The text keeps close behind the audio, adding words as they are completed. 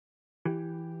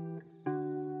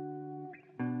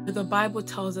The Bible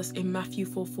tells us in Matthew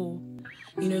 4:4,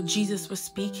 Jesus was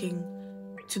speaking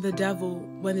to the devil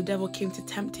when the devil came to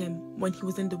tempt him when he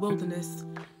was in the wilderness.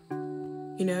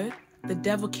 The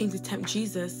devil came to tempt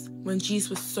Jesus when Jesus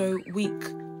was so weak.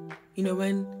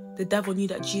 When the devil knew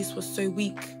that Jesus was so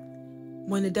weak,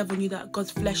 when the devil knew that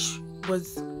God's flesh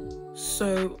was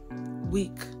so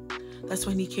weak, that's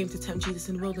when he came to tempt Jesus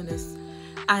in the wilderness.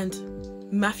 And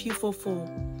Matthew 4:4,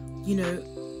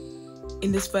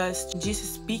 in this verse, Jesus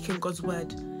is speaking God's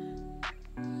word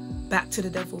back to the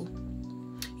devil.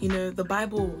 The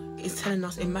Bible is telling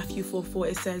us in Matthew 4:4,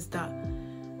 it says that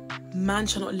man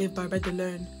shall not live by bread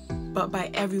alone, but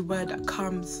by every word that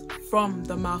comes from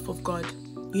the mouth of God.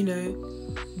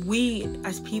 We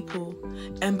as people,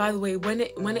 and by the way, when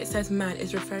it says man,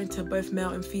 it's referring to both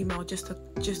male and female, just to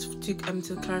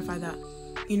clarify that.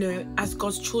 As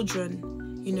God's children,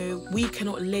 we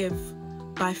cannot live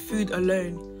by food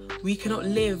alone. We cannot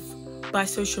live by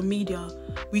social media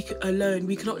alone.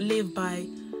 We cannot live by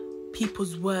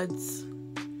people's words,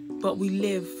 but we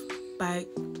live by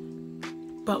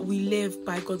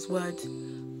God's word.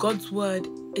 God's word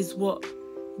is what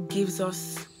gives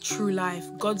us true life.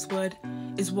 God's word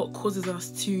is what causes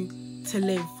us to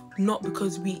live, not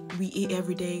because we eat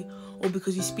every day, or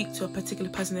because we speak to a particular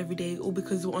person every day, or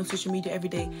because we're on social media every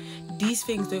day. These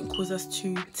things don't cause us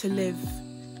to live,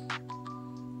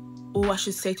 or I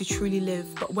should say to truly live.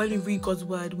 But when we read God's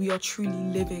word, we are truly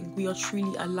living, we are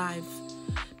truly alive,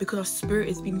 because our spirit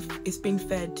is being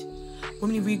fed.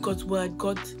 When we read God's word,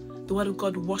 the word of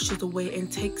God washes away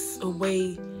and takes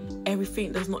away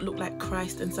everything that does not look like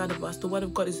Christ inside of us. The word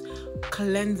of God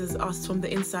cleanses us from the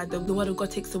inside. The word of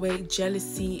God takes away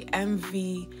jealousy,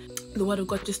 envy. The word of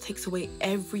God just takes away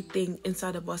everything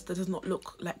inside of us that does not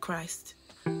look like Christ,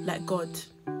 like God.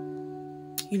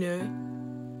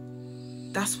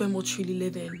 That's when we're truly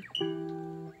living.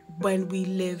 When we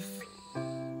live,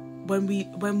 when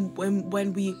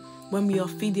we are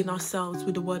feeding ourselves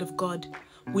with the word of God.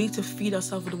 We need to feed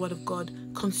ourselves with the word of God,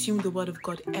 consume the word of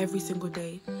God every single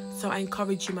day. So I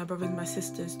encourage you, my brothers and my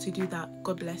sisters, to do that.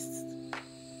 God bless.